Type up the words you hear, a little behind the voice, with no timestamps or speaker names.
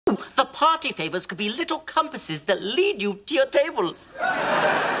the party favors could be little compasses that lead you to your table.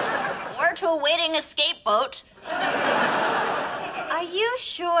 Or to a waiting escape boat. Are you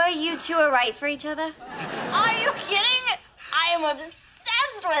sure you two are right for each other? Are you kidding? I am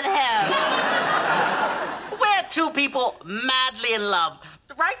obsessed with him. We're two people madly in love.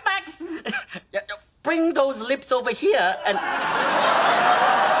 Right, Max? Bring those lips over here and...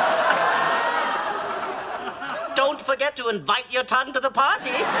 Don't forget to invite your tongue to the party.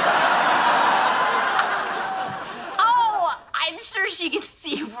 Oh, I'm sure she can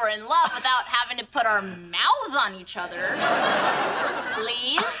see we're in love without having to put our mouths on each other.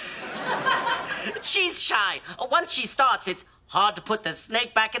 Please? She's shy. Once she starts, it's hard to put the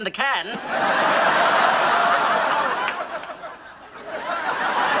snake back in the can.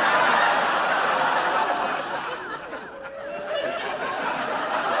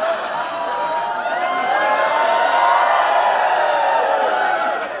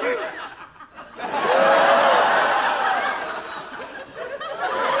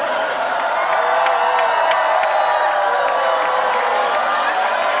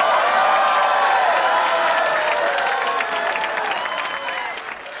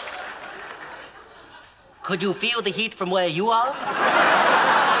 Could you feel the heat from where you are?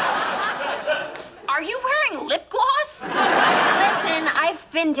 Are you wearing lip gloss? Listen, I've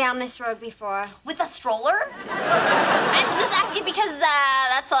been down this road before. With a stroller? I'm just asking because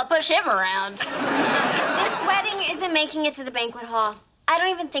that's I'll push him around. This wedding isn't making it to the banquet hall. I don't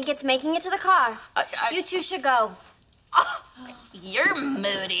even think it's making it to the car. You two should go. Oh, you're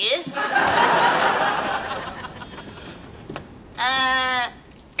moody. Are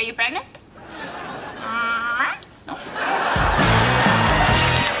you pregnant? No.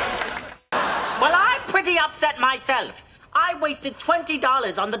 Well, I'm pretty upset myself. I wasted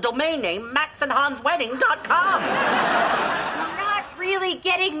 $20 on the domain name maxandhanswedding.com. We're not really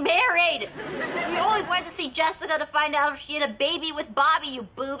getting married. We only went to see Jessica to find out if she had a baby with Bobby, you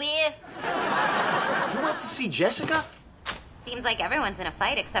booby. You went to see Jessica? Seems like everyone's in a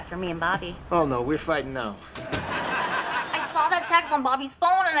fight except for me and Bobby. Oh, no, we're fighting now. I saw that text on Bobby's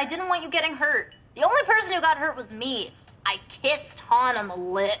phone and I didn't want you getting hurt. The only person who got hurt was me. I kissed Han on the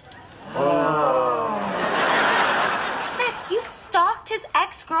lips. Oh. Max, you stalked his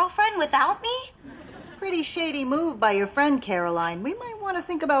ex-girlfriend without me? Pretty shady move by your friend, Caroline. We might want to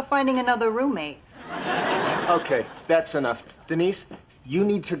think about finding another roommate. Okay, that's enough. Denise, you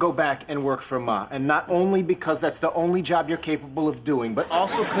need to go back and work for Ma. And not only because that's the only job you're capable of doing, but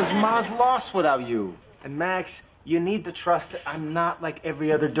also because Ma's lost without you. And Max, you need to trust that I'm not like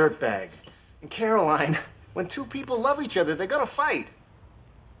every other dirtbag. And Caroline, when two people love each other, they're gonna fight.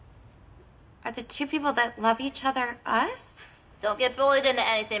 Are the two people that love each other us? Don't get bullied into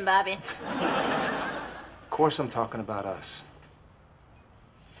anything, Bobby. Of course I'm talking about us.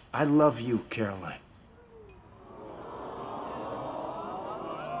 I love you, Caroline.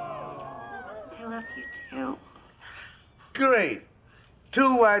 I love you too. Great.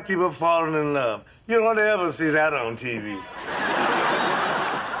 Two white people falling in love. You don't ever see that on TV.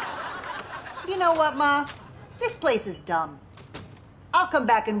 You know what, Ma? This place is dumb. I'll come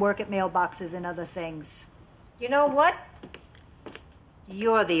back and work at mailboxes and other things. You know what?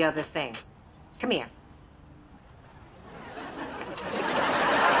 You're the other thing. Come here.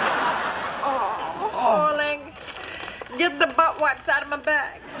 Oh, darling. Get the butt wipes out of my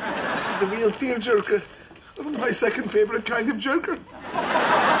bag. This is a real tearjerker. My second favorite kind of jerker.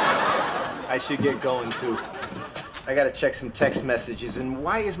 I should get going, too. I gotta check some text messages. And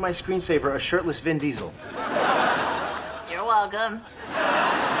why is my screensaver a shirtless Vin Diesel? You're welcome.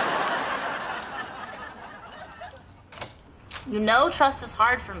 You know trust is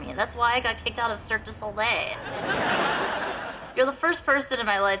hard for me. That's why I got kicked out of Cirque du Soleil. You're the first person in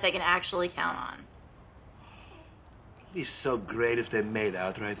my life I can actually count on. It'd be so great if they made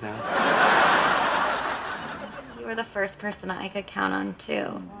out right now. You were the first person I could count on,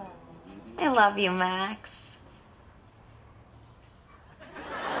 too. I love you, Max.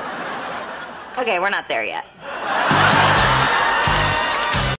 Okay, we're not there yet.